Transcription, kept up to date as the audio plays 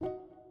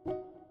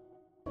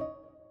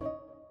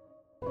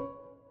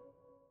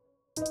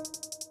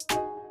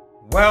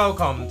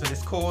Welcome to the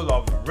School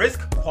of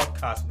Risk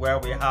podcast, where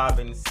we have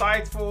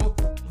insightful,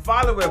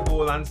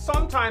 valuable, and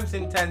sometimes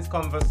intense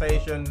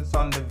conversations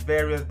on the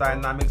various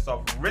dynamics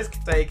of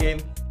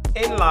risk-taking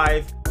in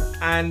life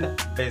and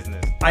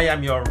business. I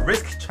am your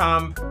risk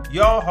champ,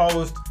 your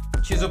host,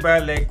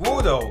 Chizubele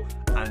Gudo,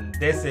 and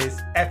this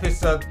is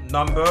episode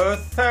number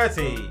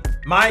 30.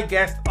 My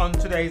guest on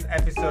today's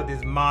episode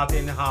is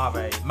Martin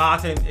Harvey.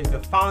 Martin is the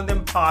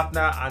founding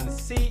partner and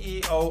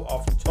CEO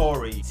of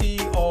Tori,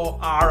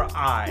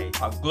 T-O-R-I,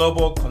 a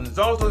global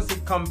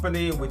consultancy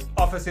company with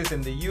offices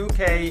in the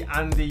UK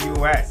and the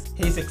US.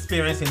 His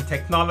experience in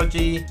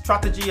technology,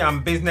 strategy,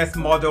 and business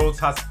models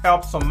has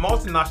helped some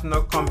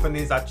multinational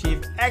companies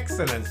achieve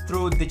excellence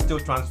through digital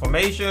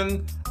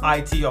transformation,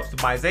 IT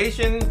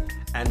optimization,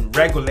 and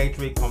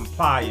regulatory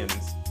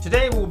compliance.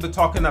 Today we'll be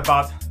talking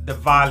about the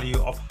value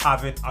of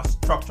having a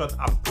structured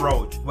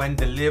approach when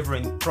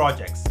delivering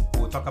projects.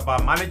 We'll talk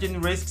about managing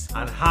risks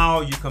and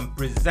how you can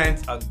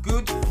present a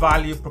good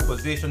value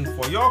proposition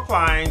for your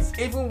clients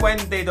even when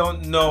they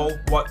don't know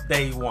what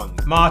they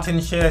want. Martin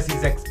shares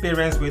his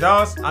experience with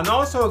us and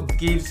also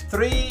gives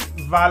 3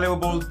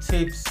 valuable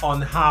tips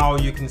on how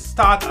you can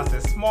start as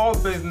a small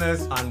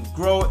business and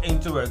grow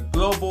into a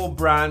global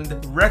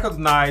brand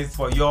recognized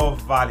for your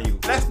value.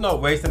 Let's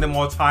not waste any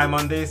more time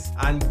on this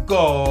and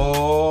go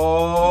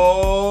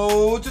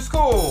to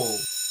school.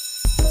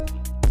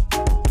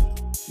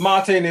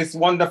 Martin, it's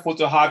wonderful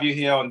to have you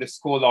here on the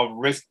School of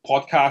Risk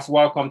podcast.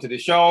 Welcome to the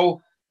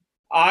show.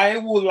 I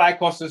would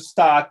like us to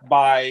start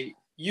by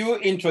you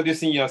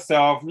introducing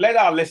yourself. Let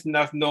our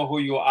listeners know who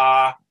you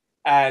are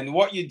and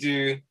what you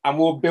do, and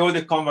we'll build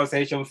a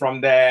conversation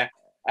from there.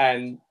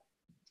 And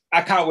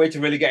I can't wait to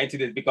really get into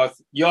this because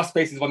your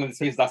space is one of the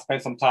spaces I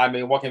spend some time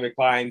in working with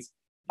clients.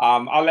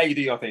 I'll let you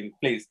do your thing.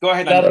 Please go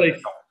ahead.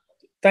 Lovely.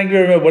 Thank you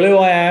very much. Well, who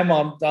I am,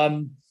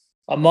 I'm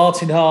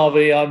Martin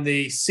Harvey. I'm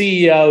the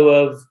CEO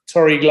of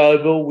Tori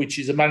Global, which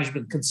is a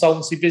management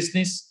consultancy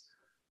business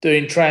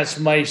doing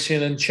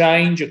transformation and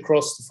change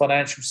across the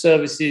financial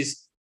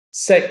services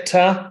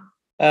sector.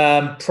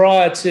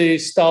 Prior to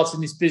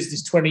starting this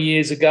business 20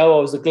 years ago,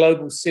 I was a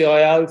global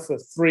CIO for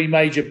 3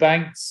 major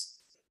banks,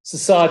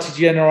 Societe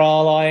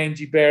Generale, ING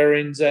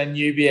Barings, and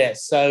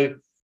UBS. So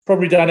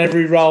probably done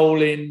every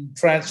role in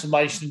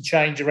transformation and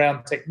change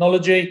around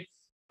technology.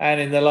 And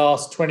in the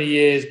last 20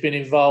 years, been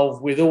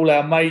involved with all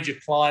our major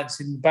clients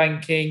in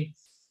banking,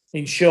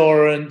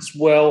 insurance,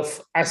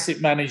 wealth,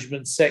 asset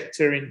management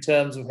sector in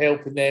terms of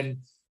helping them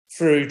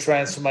through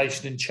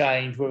transformation and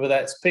change, whether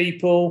that's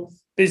people,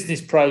 business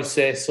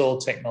process,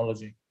 or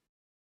technology.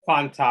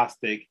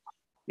 Fantastic.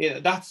 Yeah,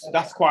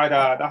 that's quite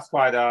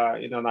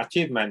an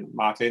achievement,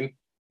 Martin.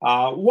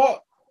 Just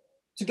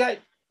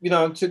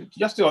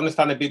to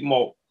understand a bit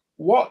more,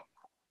 what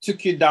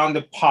took you down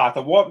the path,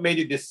 or what made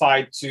you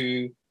decide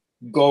to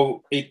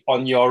go it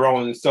on your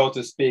own, so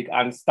to speak,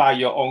 and start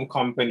your own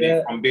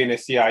company from being a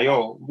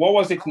CIO? What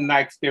was it in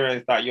that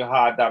experience that you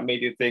had that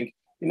made you think,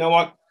 you know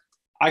what,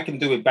 I can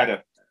do it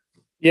better?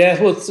 Yeah,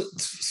 well,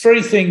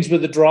 3 things were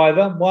the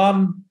driver.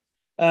 One,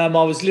 I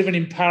was living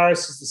in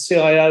Paris as the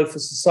CIO for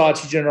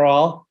Societe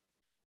Generale,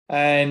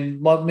 and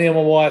me and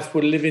my wife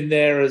were living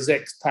there as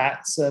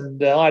expats,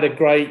 and I had a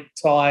great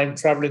time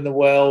traveling the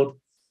world.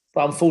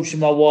 But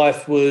unfortunately, my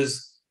wife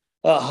was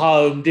at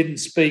home, didn't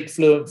speak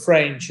fluent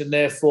French, and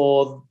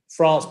therefore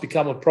France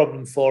became a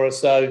problem for her.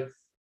 So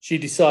she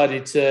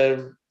decided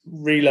to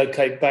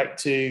relocate back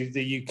to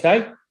the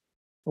UK.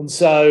 And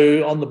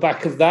so on the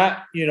back of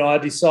that, I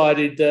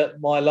decided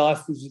that my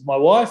life was with my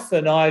wife,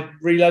 and I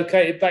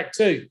relocated back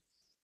too.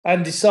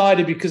 And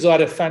decided, because I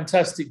had a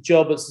fantastic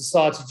job at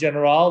Societe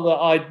Generale, that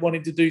I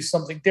wanted to do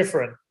something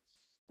different.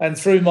 And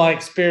through my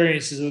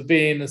experiences of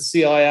being a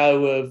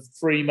CIO of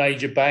 3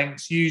 major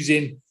banks,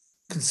 using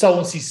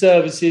consultancy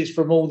services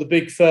from all the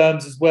big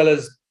firms as well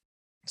as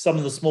some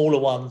of the smaller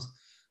ones,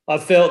 I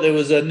felt there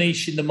was a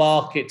niche in the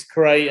market to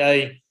create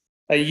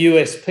a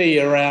USP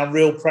around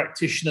real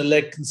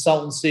practitioner-led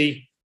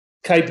consultancy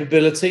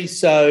capability.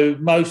 So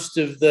most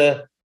of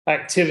the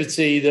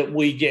activity that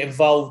we get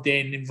involved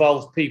in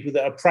involves people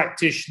that are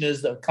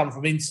practitioners that have come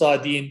from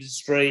inside the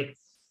industry.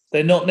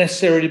 They're not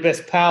necessarily the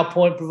best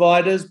PowerPoint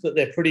providers, but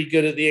they're pretty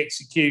good at the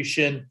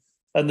execution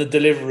and the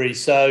delivery.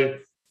 So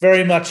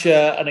very much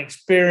an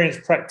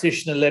experienced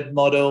practitioner-led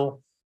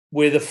model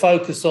with a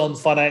focus on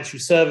financial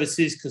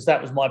services, because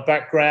that was my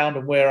background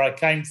and where I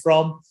came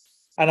from.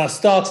 And I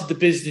started the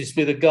business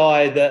with a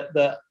guy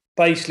that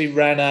basically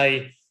ran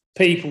a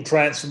people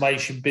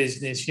transformation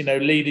business,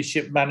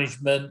 leadership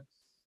management,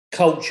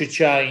 culture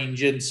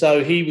change. And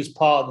so he was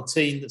part of the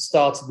team that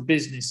started the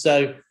business.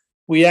 So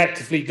we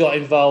actively got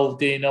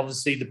involved in,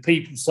 obviously, the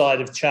people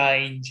side of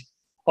change,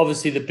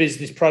 obviously the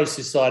business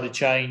process side of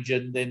change,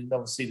 and then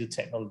obviously the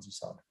technology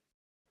side.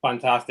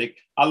 Fantastic.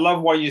 I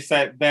love what you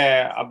said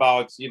there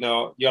about,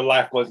 your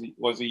life was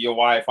with your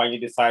wife and you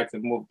decided to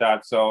move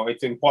that. So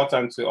it's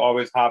important to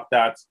always have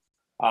that,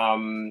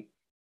 they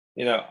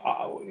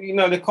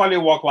call it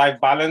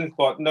work-life balance,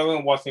 but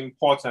knowing what's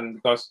important,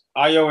 because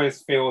I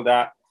always feel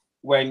that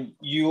when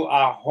you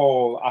are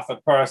whole as a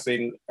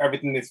person,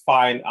 everything is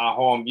fine at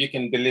home, you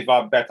can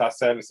deliver better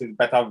services,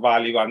 better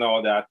value and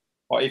all that.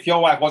 Or if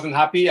your wife wasn't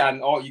happy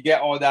and you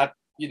get all that,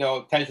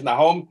 tension at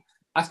home,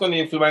 that's going to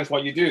influence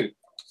what you do.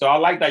 So I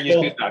like that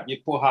you do that. You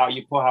put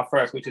her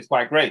first, which is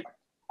quite great.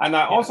 And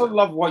I also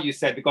love what you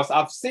said, because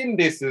I've seen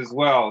this as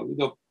well.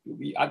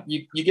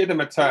 You give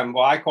them a term,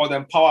 or I call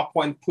them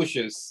PowerPoint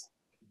pushers.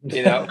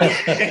 The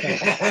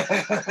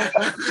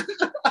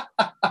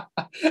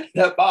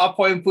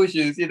PowerPoint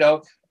pushers,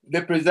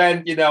 they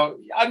present,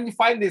 and you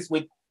find this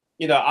with,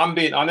 I'm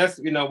being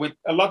honest, with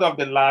a lot of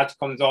the large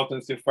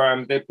consultancy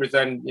firms, they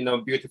present,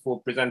 beautiful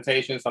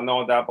presentations and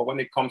all that. But when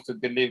it comes to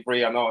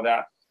delivery and all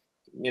that,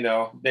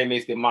 they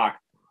miss the mark.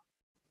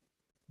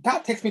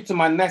 That takes me to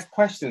my next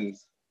question.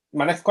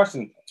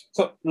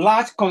 So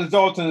large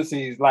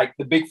consultancies like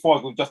the big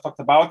four we've just talked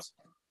about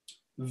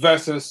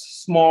versus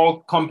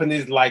small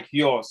companies like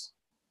yours,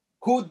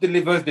 who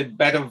delivers the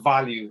better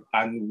value,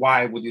 and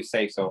why would you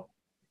say so?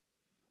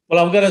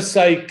 Well, I'm going to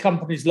say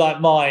companies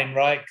like mine,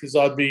 right? Because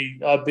I'd be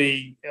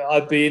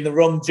in the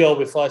wrong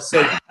job if I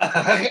said.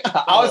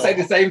 I would say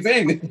the same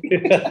thing.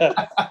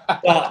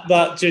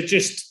 but to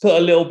just put a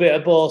little bit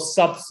of more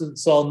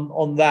substance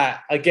on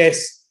that, I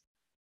guess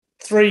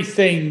three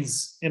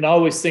things. I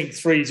always think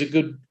three is a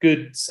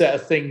good set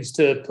of things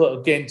to put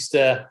against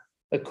a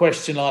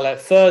question like that.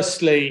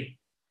 Firstly,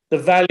 the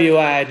value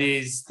add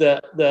is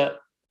that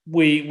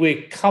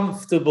we're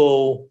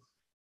comfortable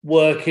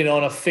working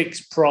on a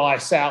fixed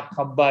price,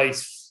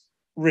 outcome-based,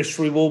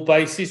 risk-reward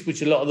basis,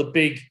 which a lot of the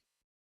big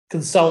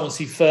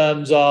consultancy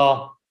firms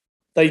are.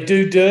 They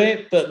do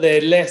it, but they're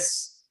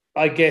less,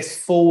 I guess,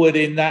 forward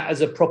in that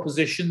as a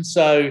proposition.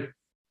 So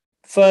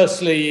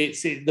firstly,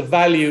 the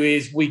value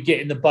is we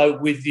get in the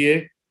boat with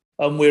you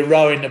and we're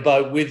rowing the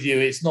boat with you.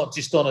 It's not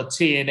just on a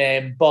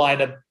T&M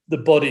buying the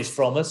bodies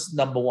from us,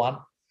 number one.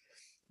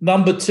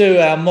 Number two,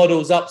 our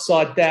model's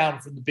upside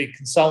down from the big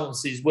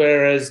consultancies,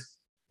 whereas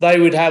they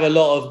would have a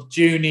lot of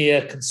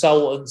junior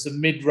consultants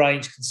and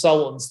mid-range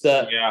consultants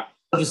that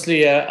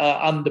obviously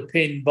are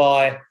underpinned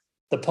by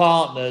the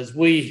partners.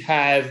 We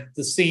have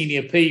the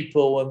senior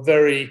people and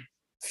very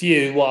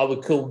few what I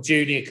would call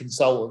junior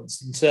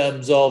consultants in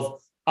terms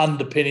of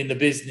underpinning the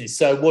business.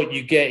 So what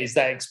you get is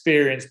that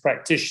experienced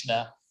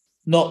practitioner,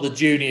 not the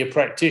junior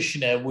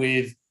practitioner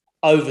with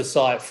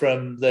oversight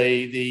from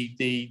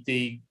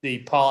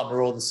the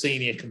partner or the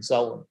senior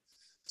consultant.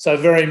 So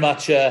very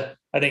much an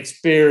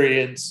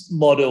experience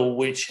model,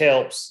 which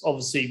helps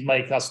obviously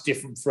make us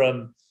different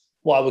from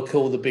what I would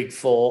call the big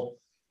four.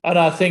 And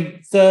I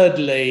think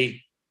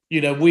thirdly,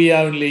 we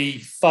only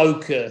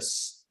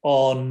focus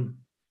on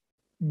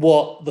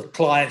what the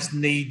client's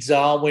needs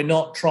are. We're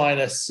not trying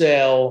to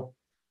sell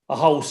a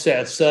whole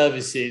set of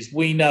services.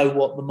 We know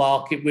what the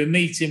market, we're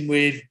meeting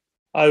with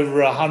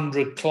over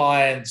 100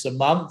 clients a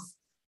month.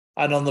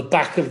 And on the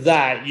back of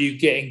that, you're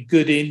getting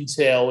good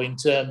intel in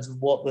terms of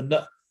what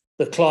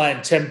the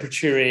client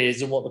temperature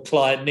is and what the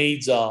client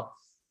needs are.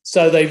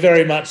 So they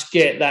very much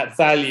get that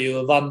value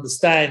of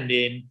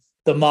understanding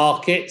the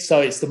market.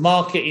 So it's the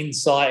market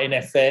insight in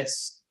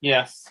FS.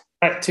 Yes.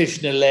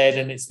 Practitioner-led,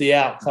 and it's the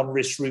outcome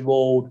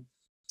risk-reward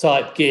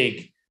type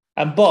gig.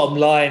 And bottom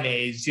line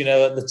is,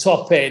 at the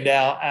top end,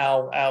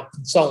 our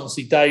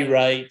consultancy day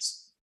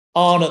rates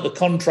aren't at the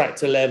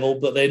contractor level,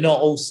 but they're not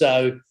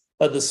also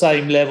at the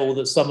same level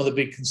that some of the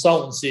big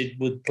consultancies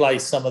would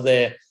place some of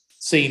their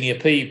senior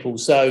people.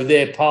 So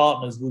their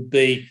partners would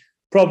be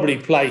probably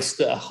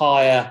placed at a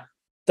higher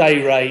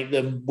day rate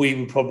than we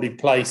would probably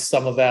place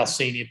some of our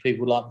senior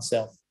people like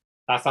myself.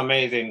 That's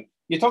amazing.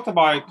 You talked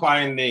about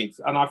client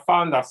needs, and I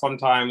found that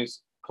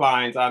sometimes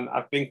clients, and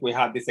I think we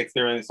had this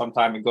experience some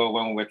time ago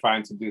when we were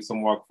trying to do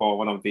some work for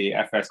one of the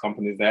FS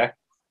companies there,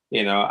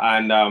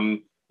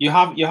 and you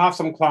have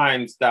some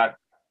clients that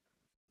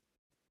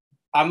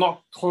are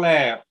not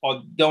clear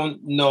or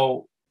don't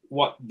know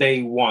what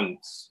they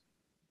want.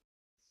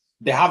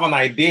 They have an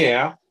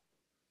idea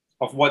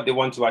of what they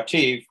want to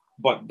achieve,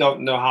 but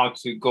don't know how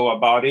to go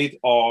about it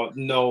or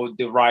know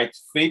the right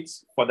fit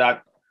for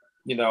that,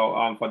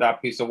 for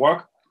that piece of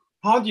work.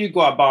 How do you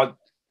go about,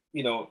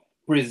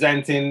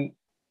 presenting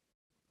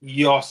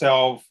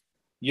yourself,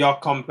 your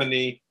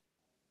company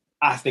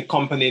as the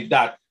company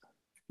that,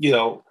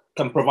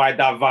 can provide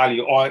that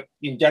value, or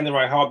in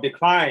general help the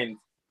client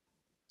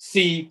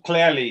see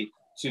clearly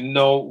to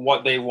know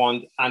what they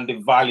want and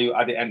the value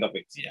at the end of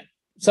it? Yeah.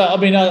 So,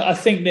 I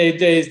think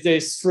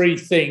there's three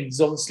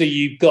things. Obviously,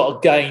 you've got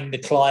to gain the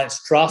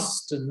client's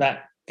trust, and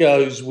that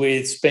goes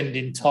with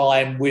spending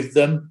time with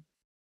them,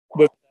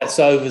 whether that's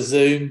over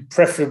Zoom,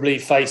 preferably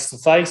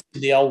face-to-face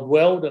in the old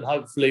world, and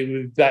hopefully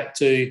we're back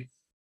to,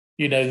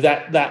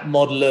 that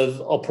model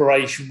of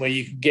operation where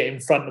you can get in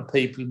front of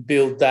people and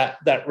build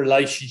that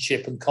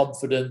relationship and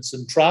confidence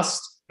and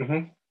trust.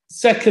 Mm-hmm.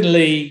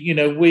 Secondly,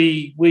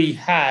 we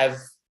have,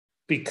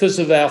 because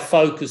of our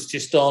focus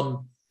just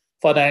on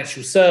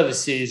financial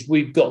services,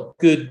 we've got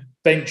good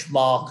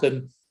benchmark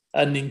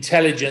and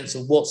intelligence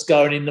of what's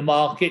going in the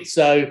market.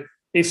 So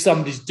if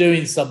somebody's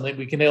doing something,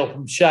 we can help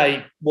them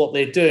shape what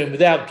they're doing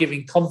without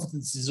giving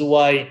confidences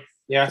away.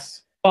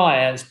 Yes.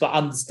 Clients, but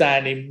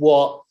understanding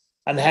what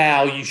and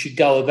how you should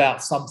go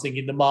about something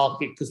in the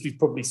market, because we've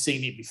probably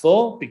seen it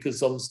before,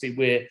 because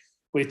obviously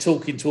we're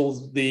talking to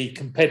all the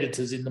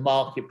competitors in the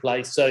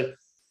marketplace. So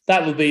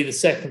that would be the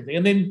second thing.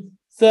 And then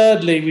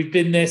thirdly, we've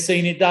been there,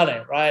 seen it, done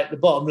it, right? The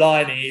bottom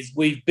line is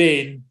we've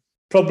been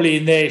probably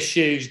in their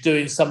shoes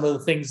doing some of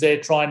the things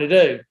they're trying to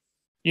do.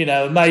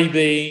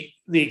 Maybe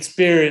the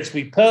experience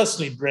we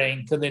personally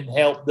bring can then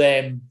help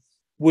them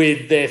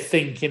with their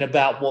thinking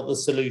about what the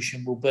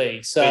solution will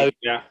be. So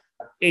yeah,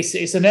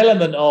 it's an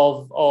element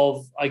of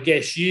I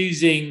guess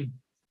using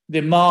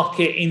the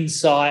market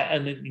insight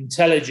and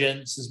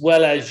intelligence, as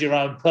well as your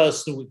own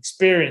personal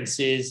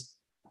experiences,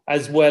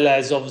 as well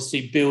as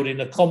obviously building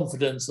a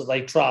confidence that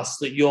they trust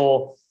that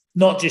you're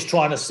not just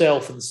trying to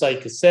sell for the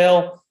sake of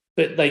sell,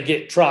 but they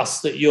get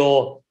trust that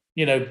you're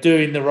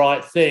doing the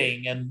right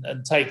thing and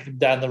taking them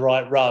down the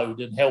right road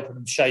and helping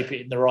them shape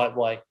it in the right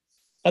way.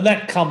 And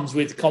that comes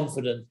with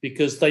confidence,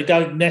 because they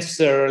don't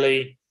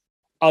necessarily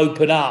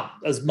open up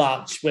as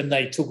much when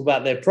they talk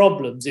about their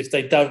problems if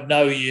they don't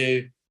know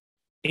you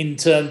in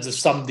terms of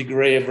some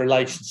degree of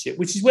relationship,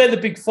 which is where the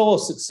Big Four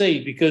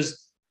succeed,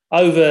 because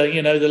over,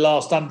 the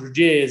last 100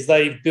 years,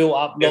 they've built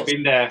up lots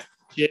been there.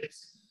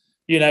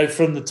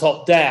 From the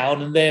top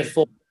down, and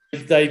therefore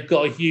they've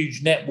got a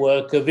huge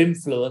network of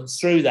influence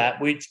through that,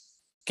 which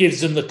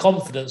gives them the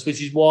confidence,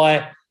 which is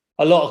why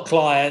a lot of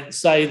clients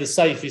say the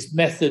safest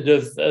method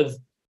of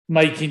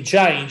making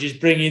change is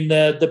bringing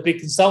the big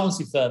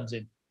consultancy firms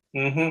in.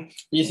 Mm-hmm.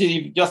 You see,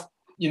 you just,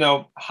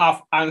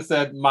 half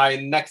answered my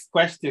next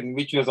question,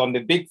 which was on the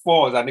Big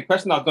Fours. And the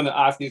question I was going to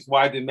ask is,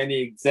 why do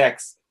many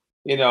execs,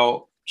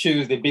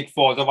 choose the Big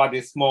Fours over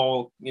the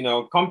small,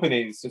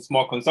 companies, the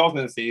small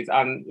consultancies?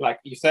 And like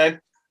you said,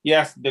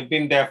 yes, they've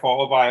been there for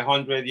over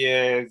 100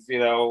 years.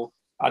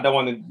 I don't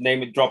want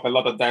to drop a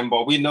lot of them,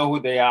 but we know who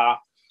they are.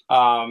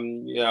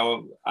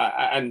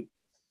 And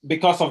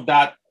because of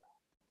that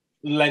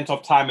length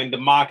of time in the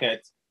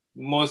market,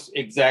 most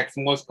execs,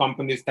 most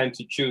companies tend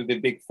to choose the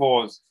Big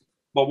Fours.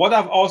 But what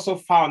I've also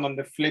found on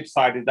the flip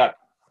side is that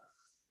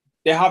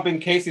there have been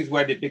cases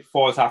where the Big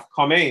Fours have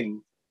come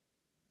in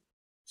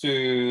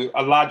to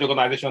a large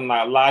organization,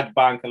 like a large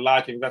bank, a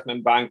large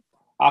investment bank.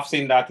 I've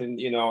seen that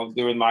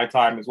during my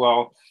time as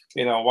well,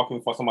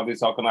 working for some of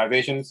these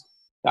organizations,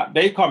 that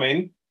they come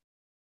in,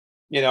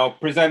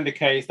 present the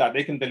case that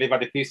they can deliver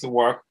the piece of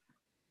work.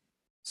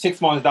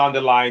 6 months down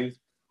the line,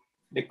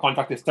 the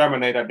contract is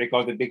terminated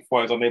because the Big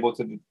Four is unable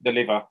to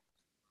deliver.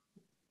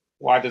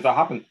 Why does that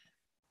happen?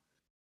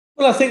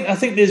 Well, I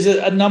think there's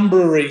a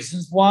number of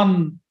reasons.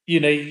 One,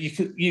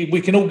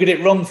 we can all get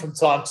it wrong from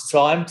time to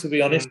time, to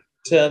be honest,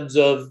 in terms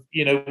of,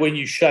 when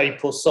you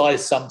shape or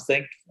size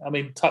something. I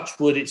mean, touch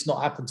wood, it's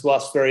not happened to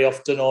us very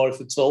often, or if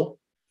at all.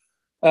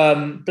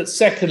 But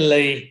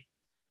secondly,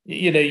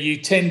 you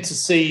tend to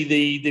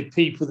see the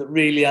people that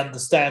really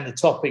understand the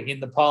topic in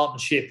the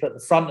partnership at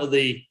the front of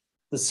the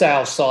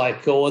sales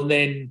cycle, and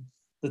then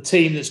the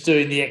team that's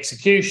doing the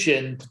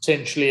execution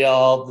potentially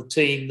are the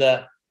team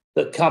that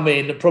come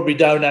in that probably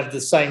don't have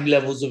the same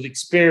levels of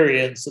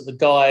experience that the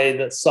guy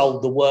that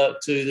sold the work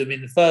to them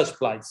in the first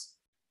place.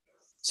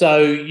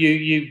 So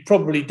you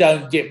probably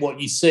don't get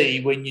what you see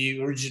when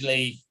you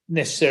originally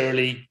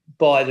necessarily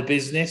buy the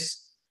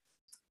business.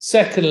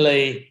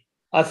 Secondly,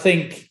 I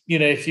think,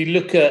 if you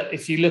look at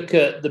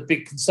the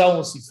big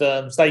consultancy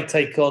firms, they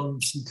take on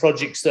some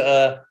projects that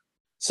are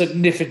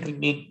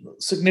significant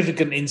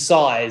in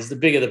size. The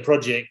bigger the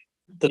project,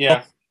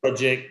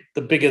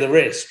 the bigger the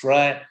risk,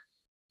 right?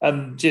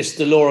 Just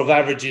the law of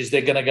averages,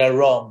 they're going to go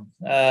wrong,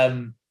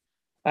 and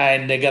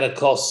they're going to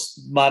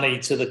cost money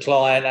to the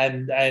client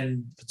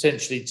and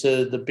potentially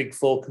to the Big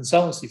Four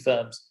consultancy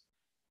firms.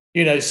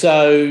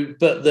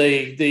 But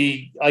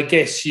I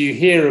guess you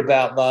hear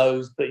about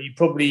those, but you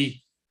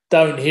probably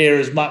don't hear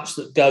as much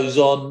that goes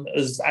on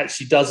as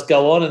actually does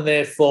go on, and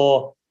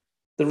therefore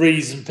the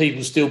reason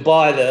people still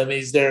buy them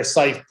is they're a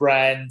safe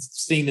brand,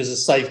 seen as a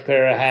safe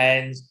pair of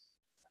hands,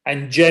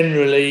 and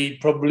generally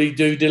probably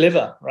do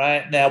deliver,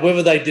 right? Now,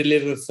 whether they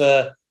deliver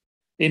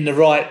in the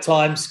right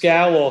time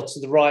scale or to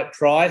the right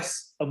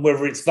price, and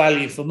whether it's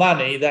value for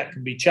money, that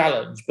can be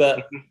challenged.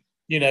 But,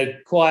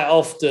 quite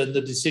often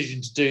the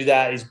decision to do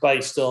that is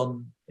based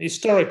on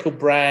historical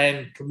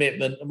brand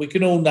commitment. And we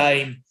can all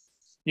name,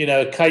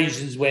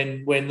 occasions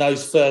when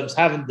those firms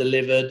haven't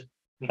delivered.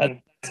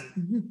 And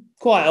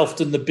quite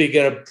often the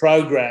bigger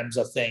programs,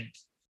 I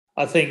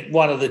think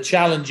one of the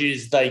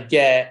challenges they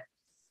get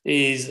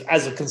is,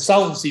 as a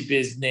consultancy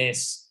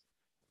business,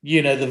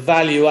 the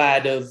value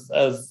add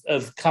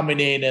of coming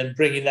in and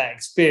bringing that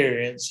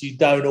experience, you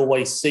don't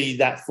always see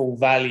that full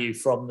value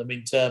from them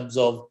in terms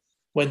of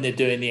when they're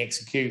doing the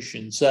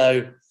execution.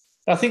 So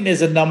I think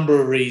there's a number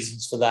of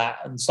reasons for that,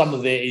 and some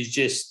of it is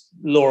just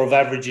law of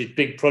averages.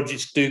 Big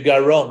projects do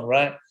go wrong,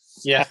 right?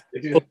 Yeah,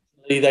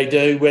 they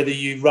do, whether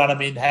you run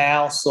them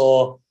in-house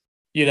or,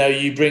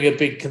 you bring a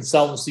big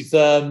consultancy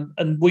firm,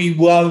 and we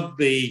won't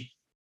be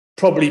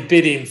probably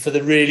bidding for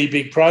the really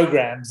big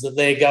programs that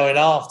they're going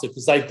after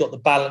because they've got the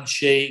balance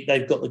sheet,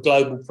 they've got the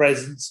global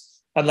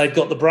presence, and they've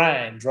got the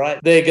brand, right?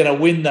 They're going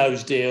to win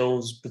those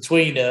deals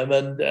between them,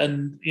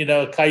 and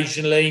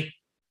occasionally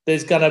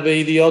there's going to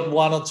be the odd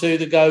one or two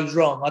that goes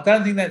wrong. I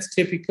don't think that's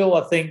typical.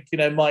 I think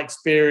my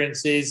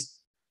experience is,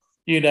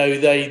 they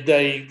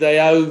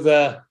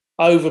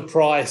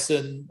overprice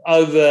and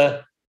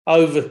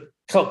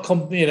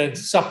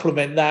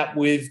supplement that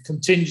with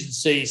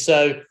contingency,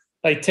 so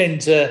they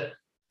tend to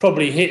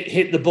probably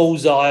hit the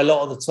bullseye a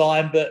lot of the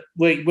time, but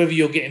whether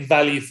you're getting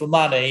value for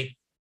money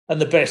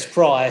and the best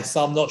price,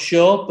 I'm not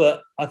sure,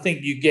 but I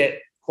think you get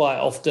quite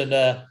often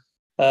a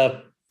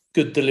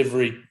good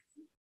delivery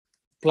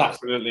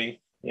platform.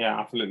 Absolutely. Yeah,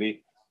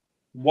 absolutely.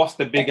 What's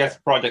the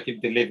biggest project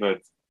you've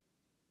delivered?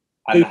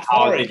 And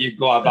how did you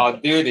go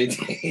about doing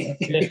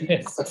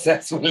it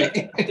successfully?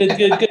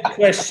 Good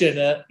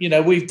question.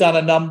 We've done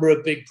a number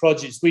of big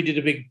projects. We did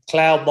a big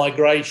cloud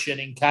migration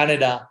in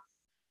Canada,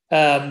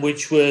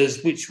 which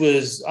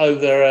was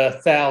over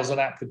 1,000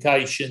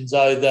 applications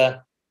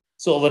over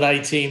sort of an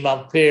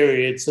 18-month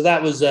period. So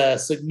that was a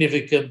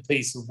significant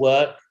piece of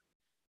work.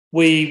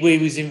 We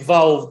was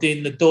involved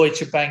in the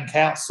Deutsche Bank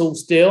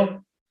outsource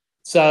deal.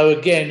 So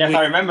again, yes,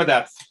 I remember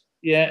that.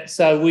 Yeah,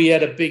 so we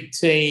had a big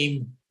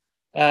team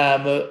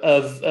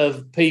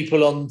of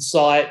people on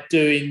site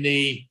doing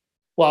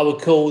what I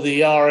would call the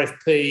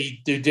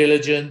RFP due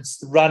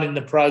diligence, running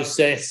the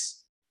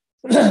process.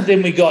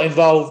 Then we got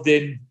involved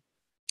in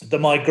the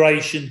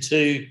migration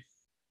to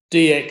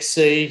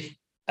DXC,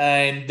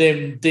 and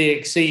then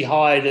DXC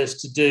hired us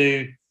to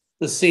do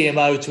the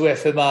CMO to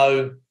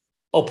FMO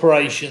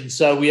operations.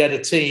 So we had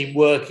a team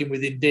working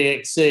within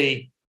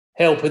DXC,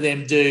 helping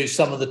them do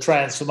some of the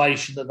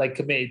transformation that they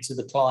committed to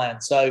the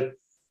client. So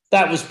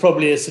that was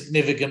probably a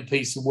significant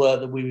piece of work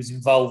that we was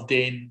involved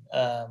in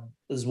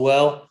as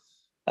well.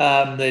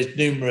 There's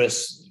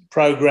numerous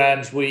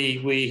programs.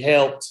 We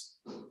helped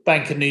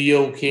Bank of New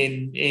York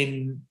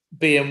in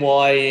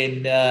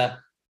BNY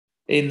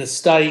in the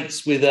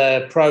States with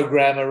a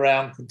program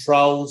around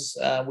controls.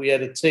 We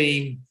had a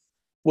team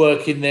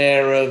working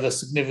there of a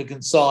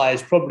significant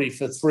size, probably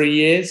for 3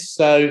 years.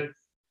 So,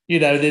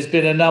 there's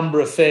been a number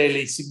of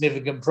fairly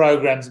significant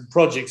programs and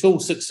projects, all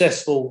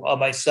successful, I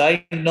may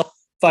say, not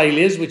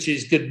failures, which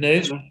is good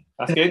news.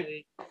 That's good.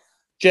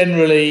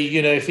 Generally,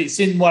 if it's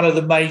in one of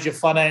the major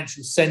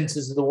financial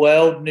centres of the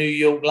world, New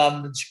York,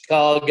 London,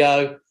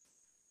 Chicago,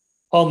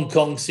 Hong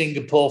Kong,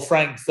 Singapore,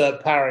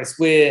 Frankfurt, Paris,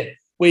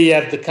 we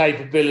have the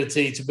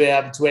capability to be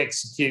able to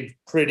execute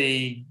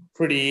pretty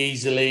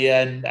easily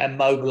and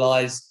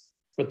mobilise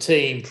a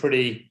team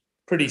pretty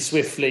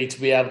swiftly to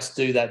be able to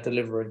do that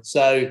delivery.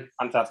 So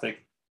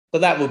fantastic. But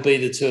that would be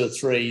the 2 or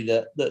 3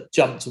 that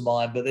jump to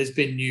mind. But there's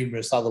been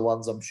numerous other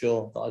ones, I'm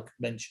sure, that I could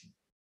mention.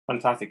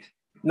 Fantastic.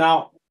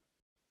 Now,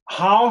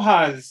 how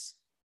has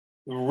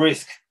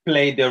risk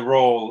played a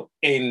role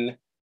in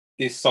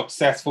the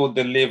successful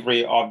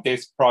delivery of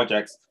these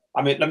projects?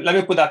 I mean, let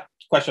me put that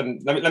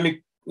question. Let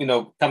me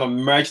kind of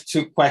merge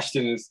 2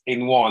 questions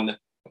in one.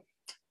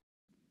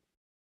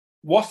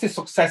 What's the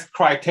success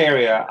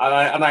criteria?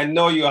 And I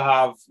know you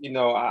have,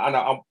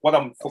 what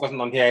I'm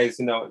focusing on here is,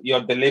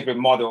 your delivery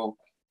model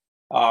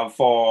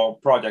for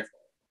projects,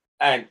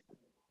 and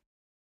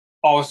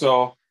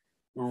also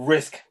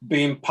risk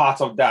being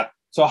part of that.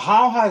 So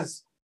how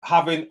has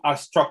having a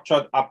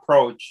structured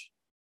approach,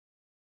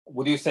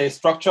 would you say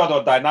structured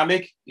or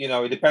dynamic?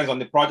 It depends on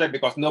the project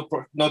because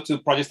no 2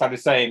 projects are the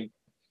same.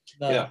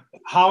 No.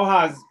 How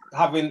has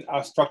having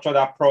a structured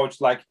approach,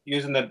 like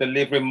using a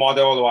delivery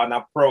model or an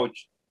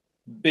approach,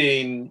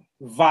 been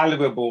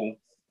valuable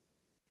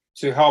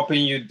to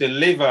helping you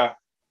deliver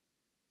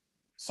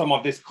some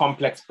of these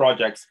complex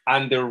projects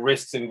and the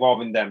risks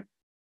involved in them?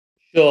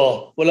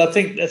 Sure. Well, I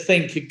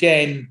think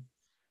again,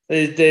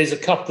 there's a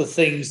couple of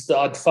things that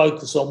I'd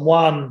focus on.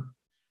 One,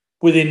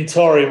 within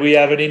Torrey, we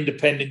have an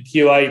independent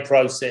QA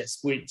process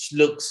which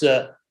looks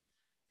at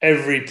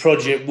every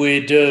project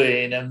we're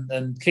doing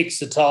and kicks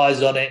the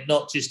tires on it,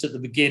 not just at the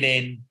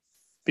beginning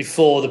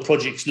before the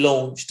project's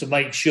launched, to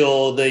make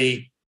sure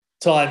the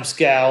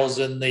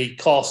timescales and the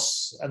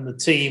costs and the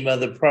team are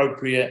the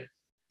appropriate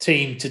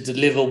team to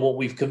deliver what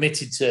we've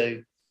committed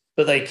to.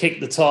 But they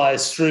kick the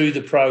tires through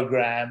the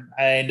program,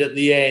 and at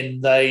the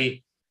end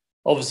they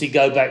obviously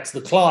go back to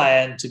the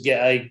client to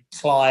get a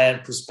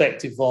client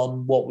perspective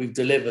on what we've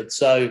delivered.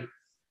 So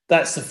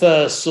that's the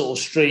first sort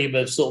of stream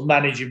of sort of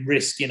managing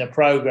risk in a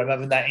program,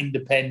 having that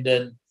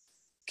independent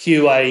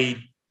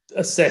QA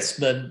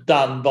assessment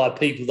done by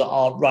people that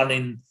aren't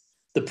running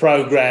the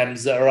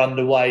programs that are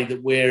underway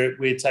that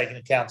we're taking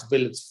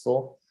accountability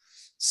for.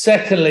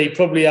 Secondly,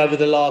 probably over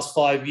the last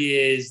 5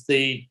 years,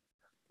 the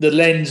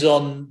lens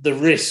on the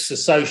risks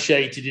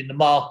associated in the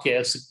market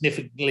have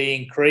significantly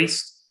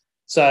increased.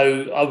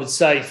 So I would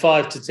say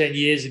 5 to 10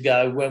 years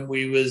ago, when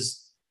we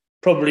was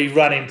probably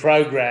running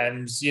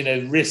programs,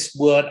 risks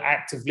weren't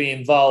actively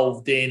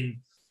involved in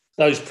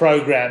those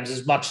programs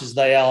as much as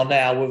they are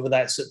now, whether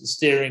that's at the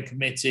steering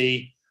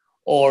committee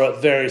or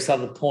at various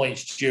other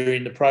points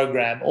during the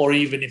program, or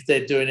even if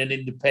they're doing an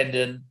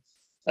independent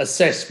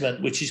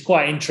assessment, which is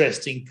quite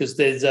interesting because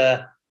there's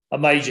a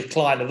major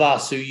client of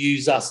us who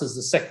use us as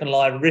the second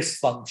line risk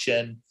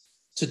function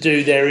to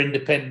do their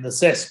independent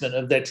assessment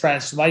of their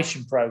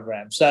transformation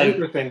program.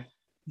 So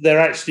they're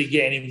actually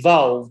getting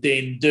involved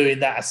in doing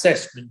that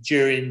assessment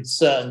during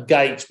certain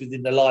gates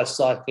within the life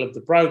cycle of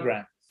the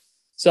program.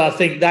 So I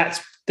think that's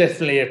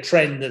definitely a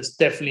trend that's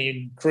definitely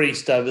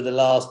increased over the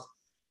last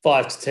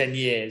 5 to 10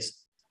 years.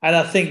 And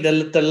I think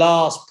the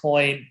last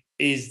point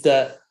is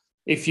that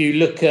if you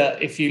look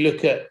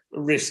at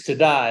risk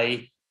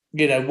today,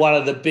 one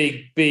of the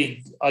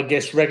big, I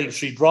guess,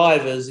 regulatory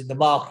drivers in the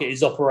market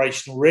is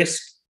operational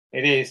risk.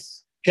 It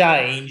is.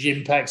 Change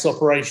impacts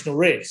operational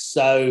risk.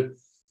 So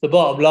the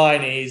bottom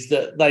line is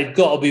that they've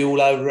got to be all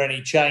over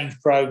any change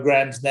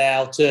programs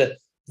now to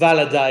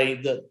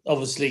validate that.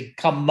 Obviously,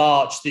 come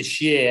March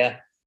this year,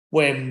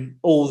 when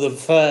all the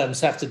firms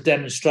have to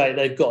demonstrate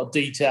they've got a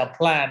detailed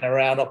plan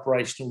around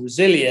operational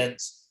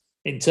resilience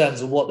in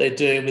terms of what they're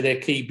doing with their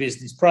key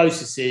business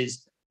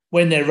processes,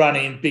 when they're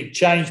running big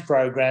change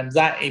programs,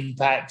 that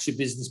impacts your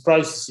business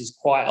processes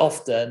quite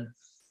often.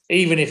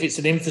 Even if it's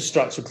an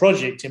infrastructure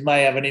project, it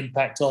may have an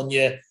impact on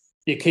your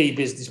key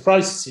business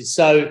processes.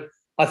 So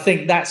I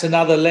think that's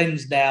another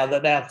lens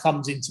that now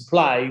comes into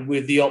play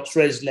with the ops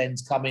res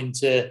lens coming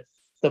to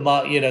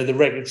the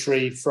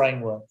regulatory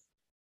framework.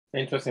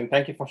 Interesting.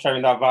 Thank you for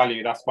sharing that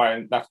value. That's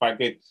quite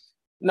good.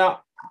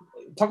 Now,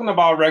 talking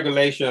about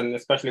regulation,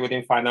 especially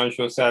within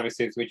financial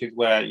services, which is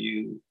where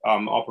you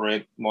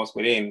operate most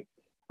within,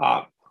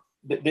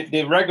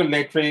 the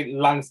regulatory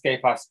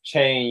landscape has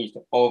changed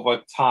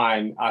over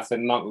time. There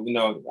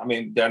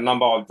are a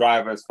number of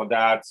drivers for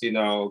that.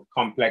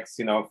 Complex,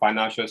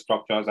 financial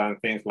structures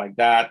and things like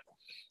that.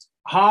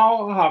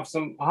 How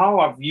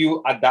have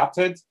you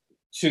adapted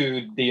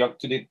to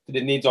the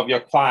needs of your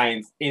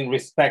clients in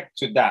respect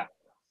to that?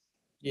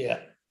 Yeah.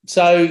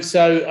 So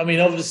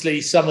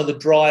obviously some of the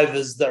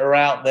drivers that are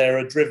out there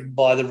are driven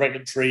by the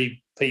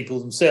regulatory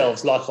people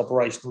themselves, like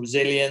operational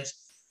resilience,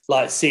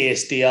 like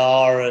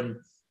CSDR and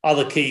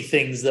other key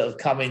things that have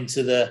come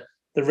into the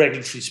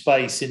regulatory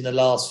space in the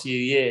last few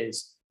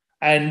years.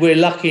 And we're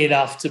lucky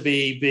enough to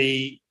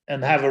be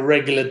and have a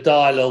regular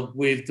dialogue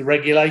with the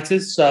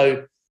regulators.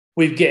 So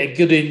we get a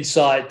good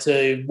insight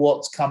to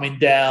what's coming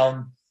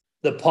down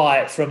the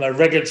pipe from a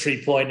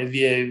regulatory point of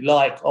view,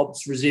 like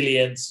ops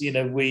resilience.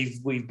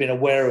 We've been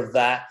aware of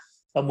that,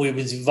 and we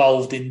was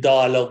involved in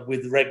dialogue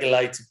with the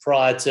regulator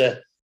prior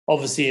to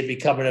obviously it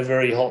becoming a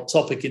very hot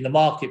topic in the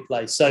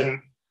marketplace. So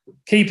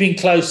keeping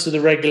close to the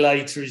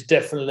regulator is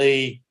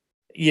definitely,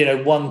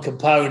 one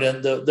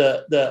component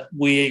that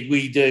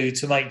we do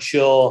to make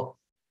sure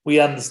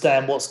we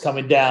understand what's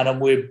coming down and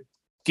we're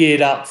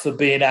geared up for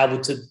being able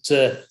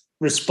to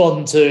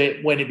respond to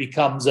it when it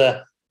becomes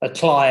a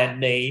client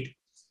need.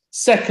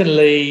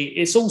 Secondly,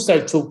 it's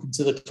also talking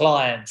to the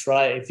clients,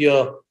 right? If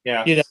you're,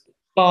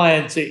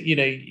 clients,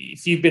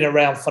 if you've been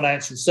around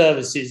financial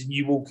services and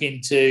you walk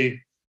into,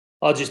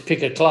 I'll just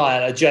pick a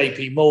client, a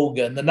JP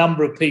Morgan, the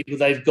number of people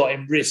they've got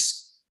in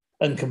risk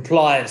and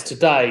compliance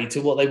today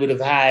to what they would have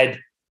had,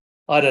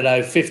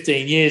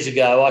 15 years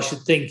ago, I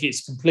should think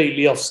it's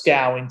completely off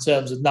scale in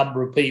terms of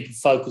number of people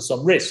focused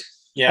on risk.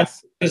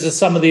 Yes. Because of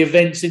some of the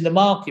events in the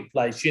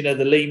marketplace, the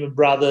Lehman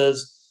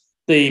Brothers,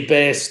 the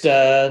Bear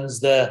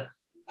Stearns, the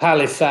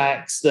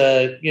Halifax,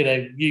 the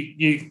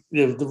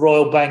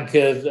Royal Bank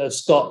of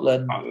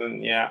Scotland.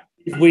 Yeah.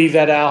 We've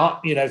had our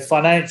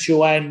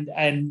financial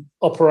and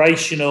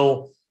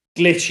operational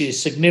glitches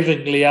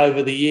significantly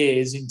over the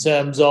years in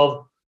terms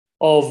of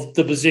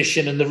the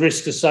position and the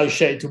risk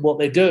associated to what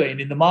they're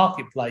doing in the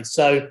marketplace.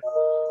 So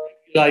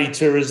the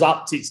regulator has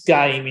upped its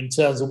game in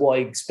terms of what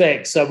it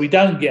expects. So we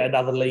don't get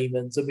another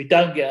Lehman's, and we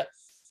don't get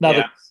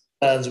another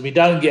Stearns, and we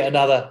don't get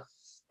another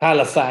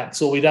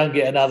Halifax, or we don't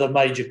get another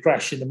major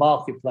crash in the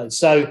marketplace.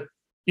 So,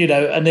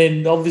 and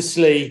then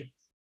obviously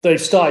they've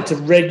started to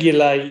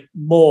regulate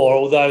more,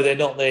 although they're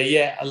not there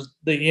yet,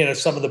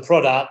 some of the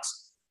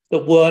products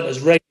that weren't as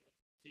regulated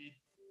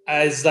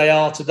as they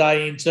are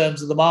today in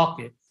terms of the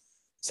market.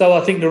 So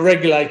I think the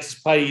regulators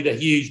played a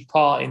huge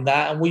part in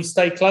that, and we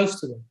stay close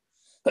to them.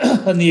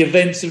 And the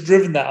events have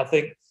driven that. I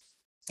think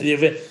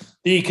the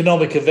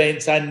economic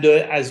events and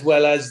as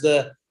well as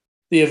the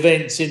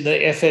events in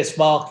the FS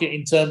market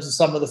in terms of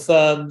some of the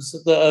firms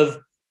that have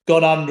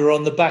gone under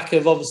on the back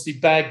of obviously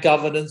bad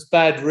governance,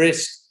 bad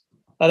risk,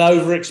 and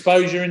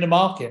overexposure in the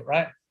market,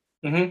 right?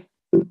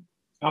 Mm-hmm.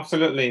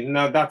 Absolutely.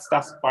 No, that's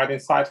quite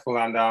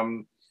insightful.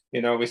 And,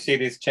 we see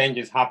these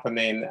changes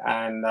happening,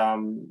 and,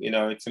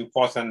 it's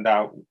important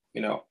that,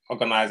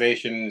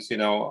 organizations,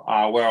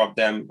 are aware of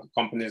them.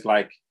 Companies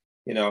like,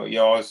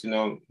 yours,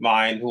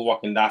 mine, who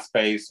work in that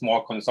space,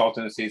 small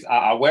consultancies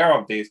are aware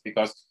of this,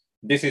 because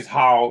this is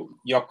how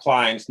your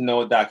clients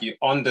know that you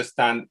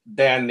understand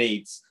their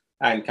needs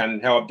and can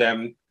help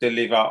them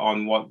deliver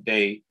on what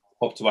they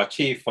hope to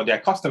achieve for their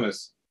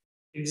customers.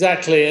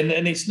 Exactly.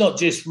 And it's not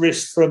just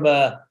risk from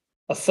a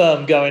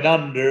firm going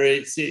under,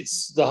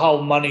 it's the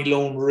whole money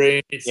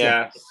laundering, it's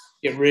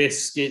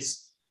risk. It's,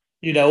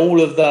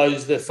 all of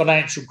those, the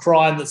financial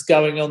crime that's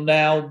going on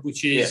now,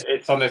 which is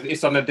it's on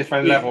a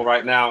different level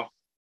right now.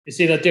 It's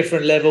in a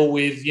different level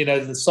with, the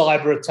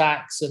cyber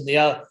attacks and the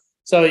other.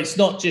 So it's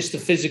not just the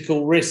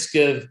physical risk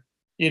of,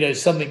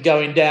 something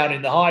going down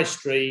in the high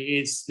street.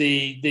 It's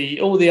the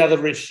all the other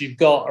risks you've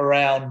got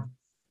around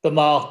the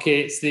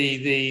markets,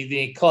 the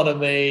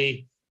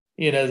economy,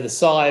 the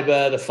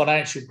cyber, the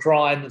financial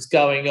crime that's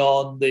going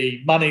on,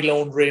 the money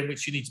laundering,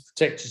 which you need to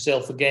protect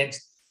yourself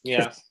against.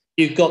 Yes.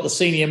 You've got the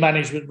senior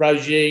management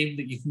regime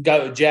that you can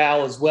go to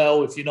jail as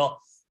well if you're not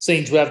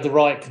seen to have the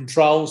right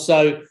control.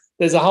 So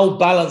there's a whole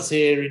balance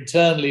here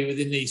internally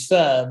within these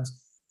firms,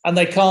 and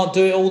they can't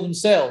do it all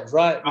themselves,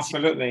 right?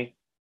 Absolutely.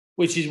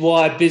 Which is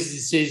why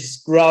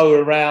businesses grow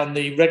around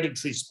the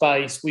regulatory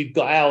space. We've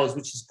got ours,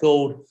 which is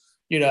called,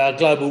 our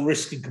global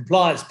risk and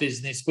compliance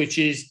business, which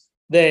is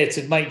there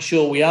to make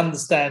sure we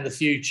understand the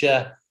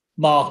future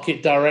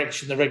market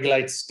direction the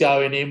regulators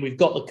going in. We've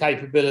got the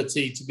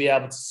capability to be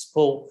able to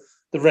support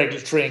the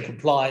regulatory and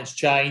compliance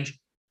change.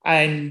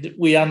 And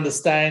we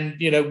understand,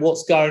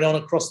 what's going on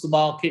across the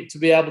market to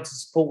be able to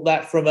support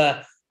that from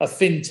a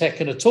fintech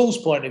and a tools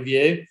point of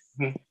view.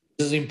 Mm-hmm.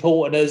 As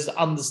important as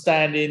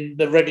understanding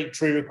the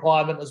regulatory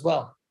requirement as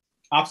well.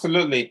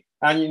 Absolutely.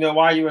 And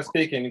while you were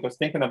speaking, because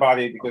thinking about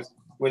it, because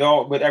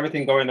with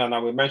everything going on,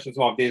 and we mentioned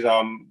some of these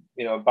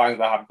banks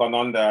that have gone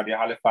under, the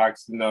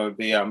Halifax, the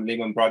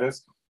Lehman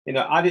Brothers.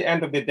 At the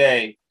end of the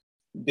day,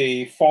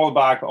 the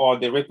fallback or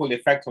the ripple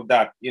effect of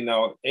that,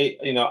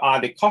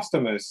 are the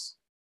customers.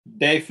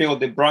 They feel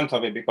the brunt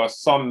of it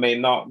because some may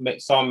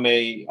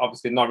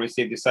obviously not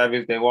receive the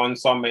service they want.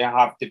 Some may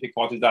have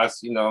difficulties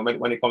as,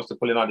 when it comes to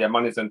pulling out their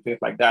monies and things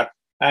like that.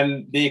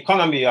 And the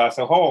economy as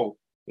a whole,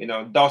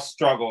 does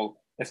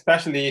struggle,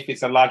 especially if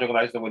it's a large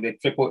organization with a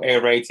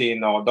AAA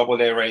rating or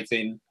AA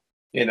rating,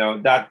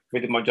 that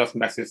pretty much just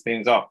messes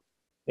things up,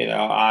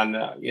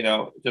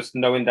 just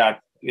knowing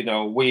that,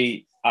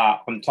 we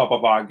are on top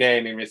of our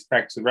game in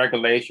respect to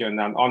regulation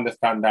and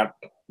understand that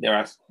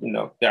there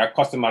are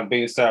customers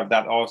being served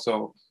that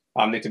also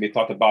need to be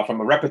thought about from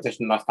a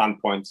reputational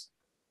standpoint.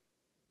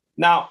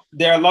 Now,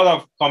 there are a lot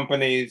of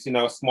companies,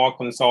 small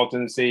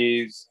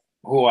consultancies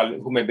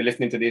who may be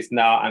listening to this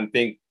now and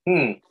think,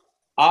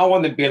 I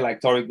want to be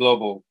like Tori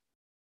Global.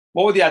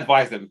 What would you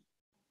advise them?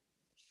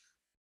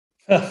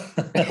 Well,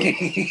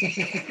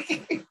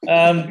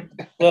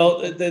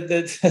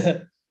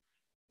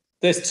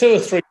 there's two or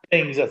three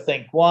things, I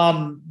think.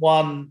 One,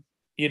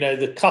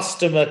 the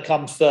customer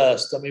comes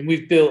first. I mean,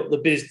 we've built the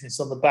business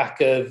on the back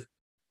of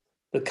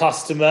the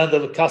customer.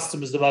 The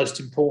customer's the most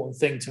important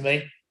thing to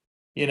me,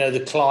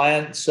 the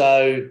client.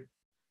 So,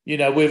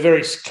 we're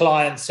very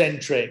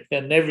client-centric,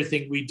 and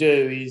everything we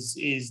do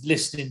is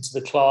listening to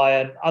the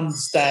client,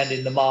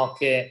 understanding the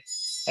market,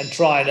 and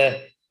trying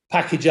to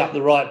package up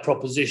the right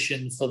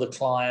proposition for the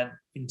client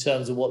in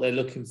terms of what they're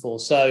looking for.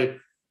 So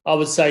I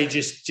would say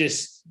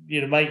just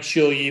make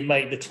sure you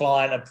make the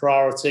client a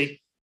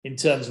priority in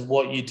terms of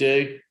what you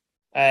do,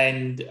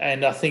 and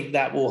I think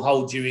that will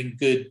hold you in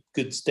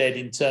good stead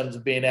in terms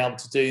of being able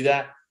to do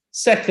that.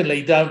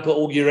 Secondly, don't put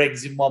all your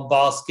eggs in one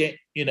basket.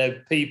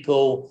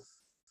 People,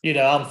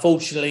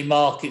 unfortunately,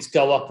 markets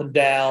go up and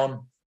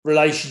down,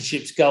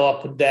 relationships go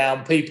up and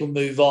down, people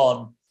move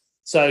on.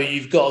 So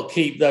you've got to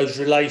keep those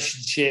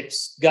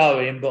relationships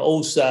going, but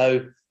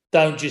also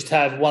don't just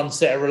have one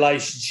set of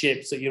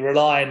relationships that you're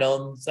relying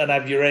on and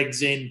have your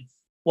eggs in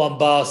one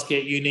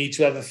basket. You need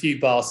to have a few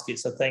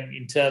baskets, I think,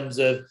 in terms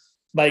of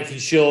making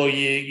sure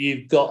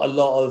you've got a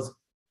lot of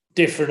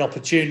different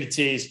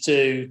opportunities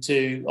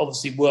to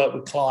obviously work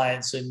with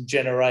clients and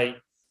generate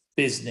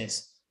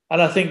business.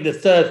 And I think the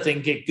third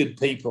thing, get good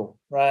people,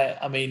 right?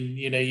 I mean,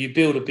 you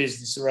build a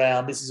business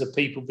around, this is a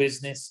people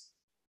business.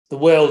 The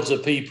world's a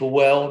people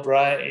world,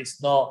 right?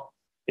 It's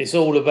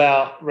all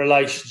about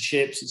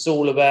relationships. It's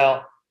all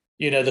about,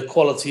 the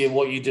quality of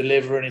what you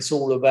deliver, and it's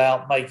all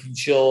about making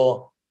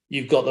sure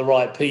you've got the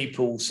right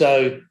people.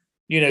 So,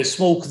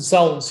 small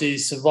consultancies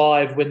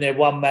survive when they're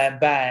one-man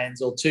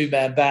bands or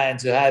two-man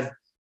bands who have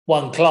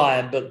one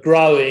client, but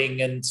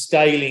growing and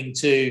scaling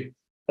to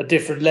a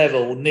different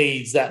level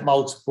needs that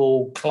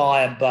multiple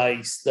client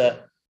base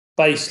that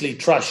basically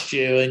trust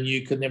you and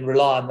you can then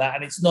rely on that.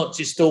 And it's not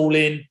just all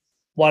in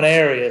one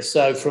area.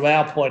 So from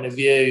our point of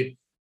view,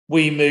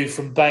 we moved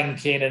from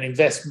banking and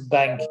investment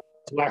banking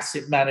to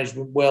asset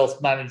management,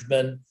 wealth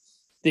management,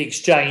 the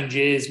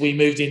exchanges. We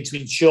moved into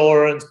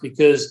insurance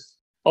because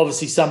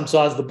obviously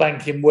sometimes the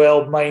banking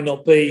world may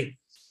not be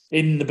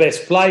in the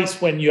best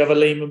place when you have a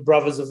Lehman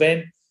Brothers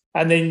event.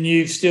 And then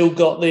you've still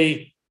got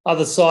the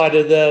other side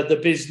of the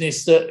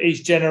business that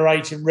is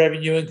generating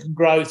revenue and can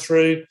grow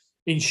through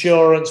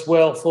insurance,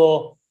 wealth,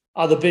 or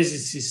other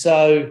businesses.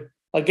 So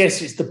I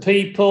guess it's the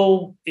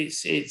people,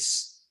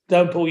 it's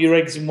don't put your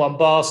eggs in one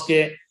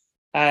basket,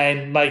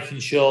 and making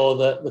sure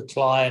that the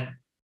client,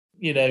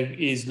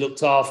 is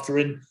looked after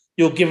and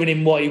you're giving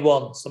him what he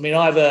wants. I mean,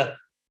 I have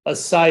a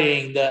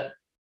saying that,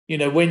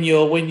 when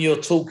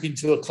you're talking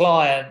to a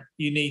client,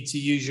 you need to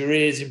use your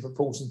ears in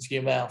proportion to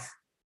your mouth.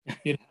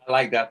 I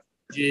like that.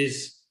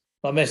 Is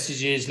My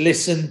message is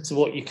listen to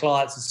what your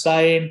clients are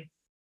saying.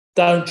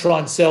 Don't try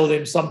and sell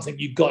them something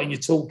you've got in your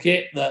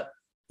toolkit that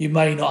you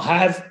may not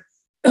have.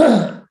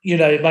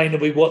 It may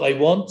not be what they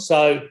want.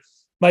 So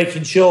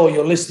making sure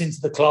you're listening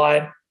to the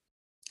client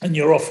and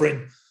you're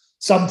offering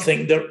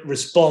something that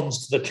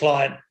responds to the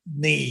client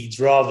needs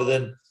rather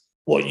than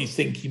what you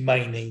think you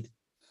may need.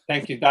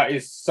 Thank you. That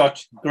is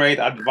such great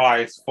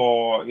advice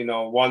for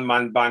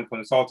one-man band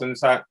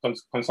consultants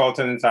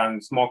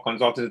and small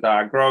consultants that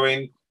are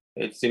growing.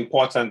 It's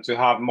important to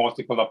have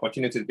multiple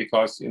opportunities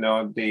because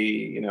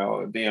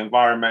the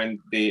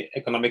environment, the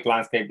economic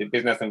landscape, the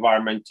business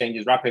environment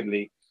changes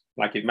rapidly,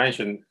 like you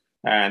mentioned,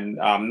 and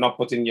not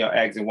putting your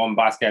eggs in one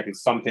basket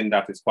is something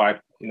that is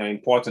quite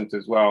important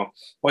as well.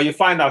 But you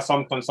find that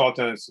some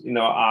consultants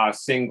are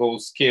single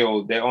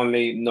skilled; they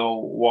only know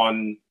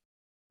one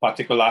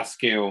particular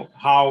skill.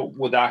 How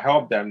would that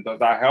help them? Does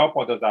that help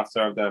or does that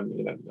serve them?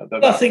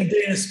 I think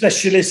being a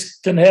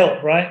specialist can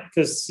help, right?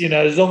 Because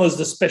as long as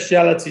the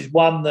speciality is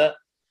one that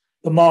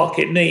the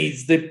market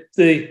needs, it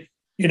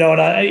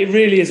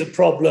really is a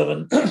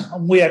problem,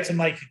 and we had to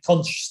make a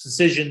conscious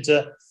decision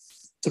to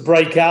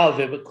break out of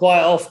it. But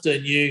quite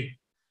often you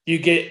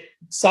get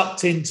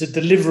sucked into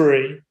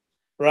delivery,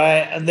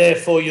 right? And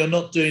therefore you're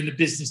not doing the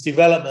business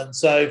development.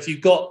 So if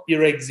you've got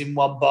your eggs in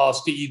one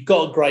basket, you've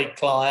got a great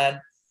client,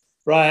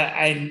 right?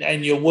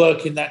 And you're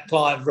working that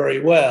client very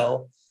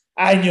well,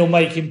 and you're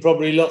making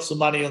probably lots of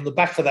money on the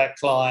back of that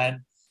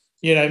client.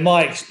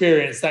 My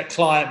experience, that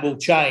client will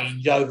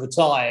change over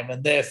time,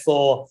 and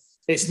therefore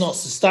it's not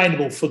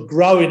sustainable for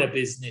growing a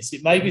business.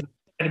 It may be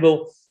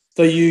sustainable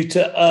for you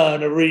to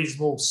earn a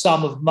reasonable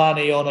sum of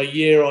money on a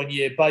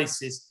year-on-year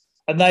basis,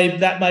 and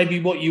that may be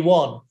what you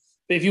want.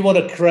 But if you want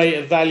to create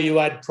a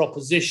value-add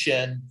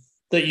proposition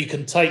that you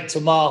can take to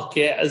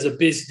market as a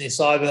business,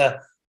 either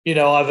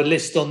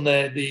list on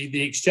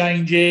the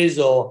exchanges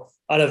or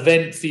an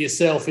event for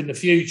yourself in the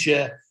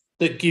future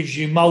that gives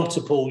you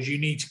multiples, you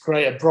need to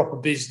create a proper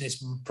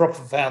business,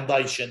 proper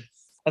foundation,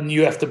 and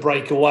you have to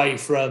break away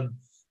from,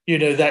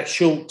 that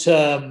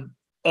short-term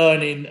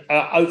earning,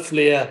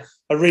 hopefully a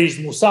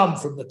reasonable sum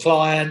from the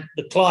client.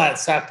 The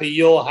client's happy,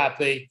 you're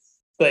happy,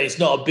 but it's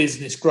not a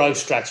business growth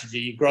strategy.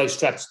 Your growth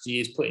strategy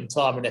is putting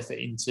time and effort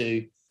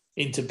into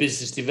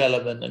business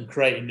development and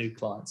creating new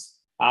clients.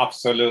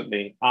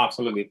 Absolutely.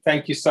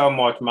 Thank you so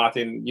much,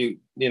 Martin.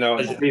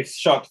 These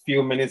short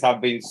few minutes have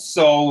been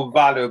so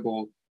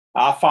valuable.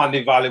 I found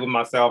it valuable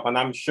myself, and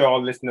I'm sure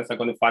listeners are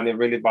going to find it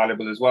really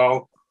valuable as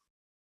well.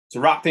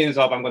 To wrap things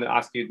up, I'm going to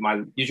ask you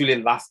my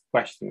usually last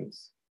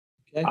questions.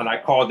 Okay. And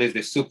I call this the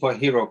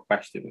superhero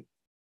question.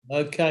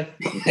 Okay.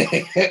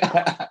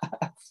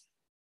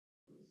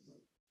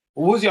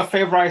 Who's your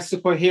favorite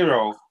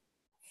superhero,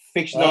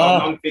 fictional or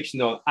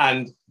non-fictional,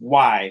 and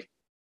why?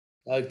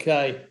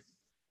 Okay.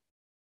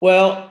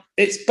 Well,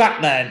 it's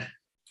Batman.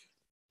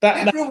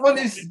 Everyone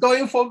is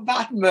going for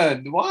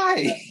Batman.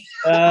 Why?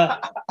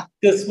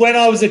 Because when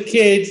I was a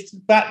kid,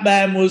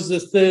 Batman was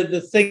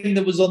the thing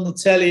that was on the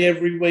telly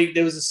every week.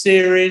 There was a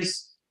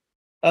series,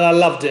 and I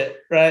loved it.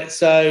 Right.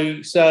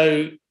 So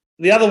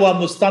the other one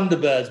was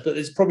Thunderbirds, but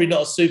there's probably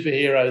not a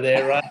superhero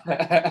there,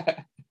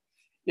 right?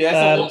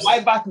 Yeah. So why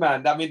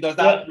Batman? I mean, does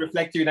that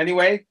reflect you in any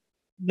way?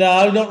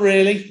 No, not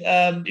really.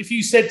 If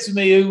you said to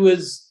me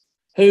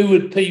who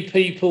would be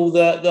people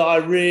that I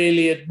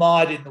really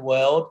admired in the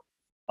world,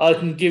 I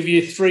can give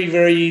you three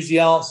very easy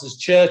answers.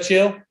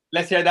 Churchill.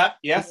 Let's hear that.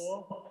 Yes.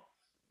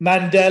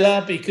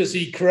 Mandela, because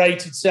he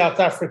created South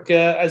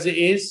Africa as it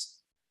is.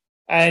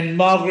 And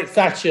Margaret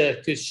Thatcher,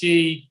 because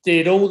she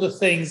did all the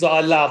things that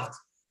I loved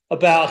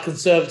about a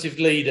conservative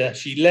leader.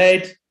 She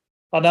led.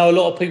 I know a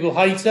lot of people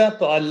hate her,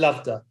 but I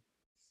loved her.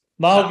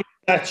 Margaret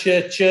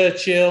Thatcher,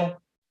 Churchill.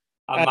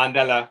 And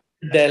Mandela.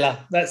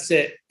 That's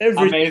it.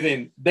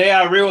 Amazing. They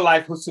are real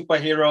life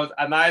superheroes,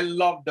 and I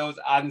love those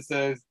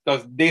answers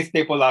because these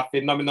people are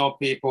phenomenal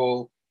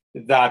people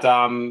that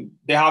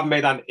they have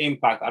made an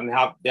impact and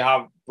they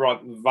have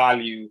brought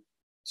value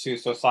to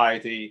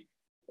society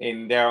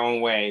in their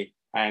own way.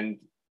 And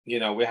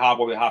we have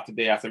what we have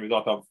today as a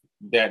result of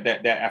their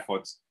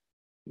efforts.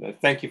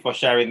 Thank you for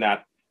sharing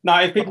that. Now,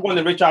 if people want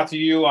to reach out to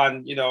you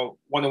and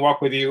want to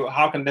work with you,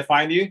 how can they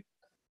find you?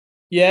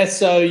 Yeah,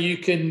 so you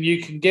can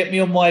get me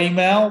on my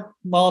email,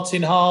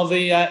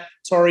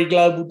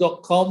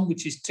 martinharvey@toriglobal.com,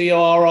 which is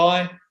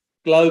TORI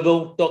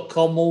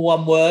global.com, all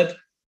one word.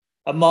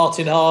 And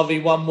Martin Harvey,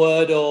 one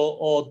word,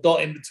 or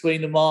dot in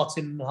between the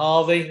Martin and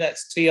Harvey.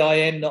 That's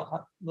TIN,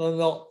 not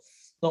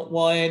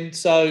YN.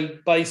 So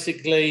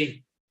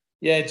basically,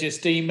 yeah,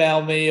 just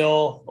email me,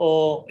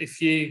 or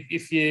if you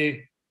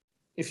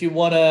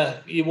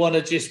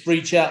wanna just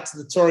reach out to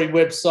the Tori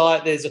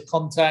website, there's a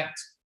contact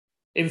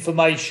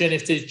information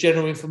if there's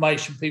general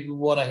information people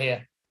want to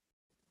hear.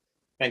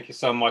 Thank you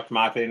so much,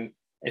 Martin.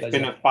 It's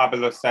been a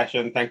fabulous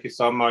session. Thank you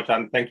so much,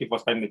 and thank you for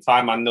spending the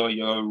time. I know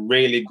you're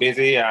really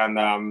busy,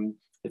 and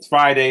it's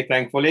Friday,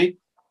 thankfully.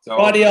 So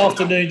Friday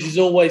afternoons is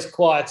always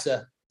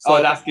quieter.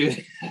 So that's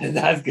good.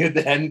 That's good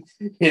then.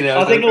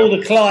 I think all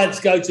the clients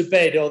go to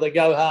bed or they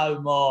go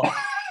home or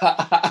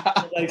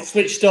they've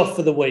switched off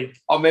for the week.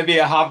 Or maybe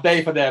a half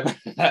day for them.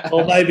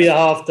 Or maybe a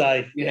half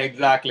day. Yeah,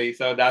 exactly.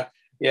 So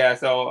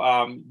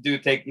do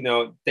take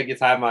your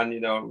time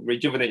and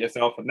rejuvenate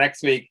yourself for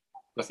next week,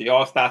 because it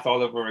all starts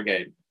all over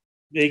again.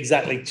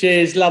 Exactly.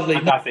 Cheers. Lovely.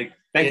 Fantastic.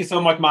 Thank you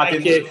so much,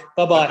 Martin. Thank you.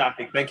 Bye-bye.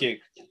 Fantastic. Thank you.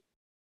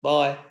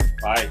 Bye.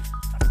 Bye.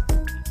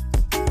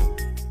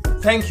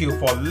 Thank you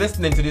for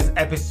listening to this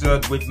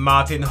episode with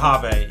Martin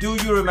Harvey. Do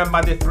you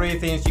remember the 3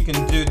 things you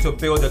can do to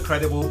build a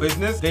credible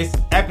business? This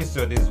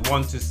episode is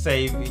one to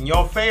save in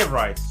your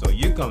favorites, so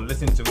you can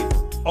listen to it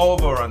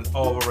over and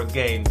over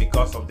again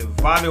because of the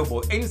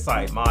valuable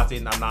insight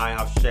Martin and I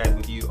have shared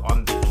with you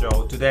on the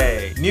show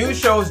today. New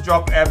shows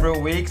drop every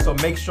week, so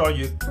make sure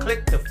you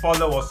click the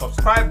follow or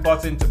subscribe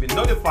button to be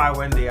notified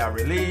when they are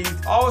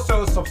released.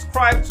 Also,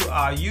 subscribe to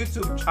our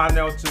YouTube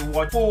channel to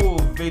watch full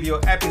video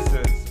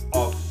episodes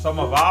of some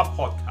of our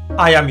podcasts.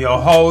 I am your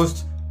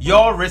host,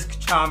 your risk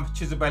champ,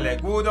 Chizubele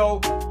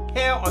Gudo,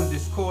 here on the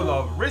School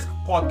of Risk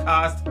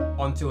podcast.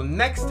 Until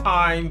next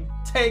time,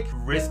 take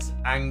risks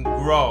and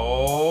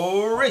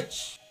grow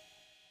rich.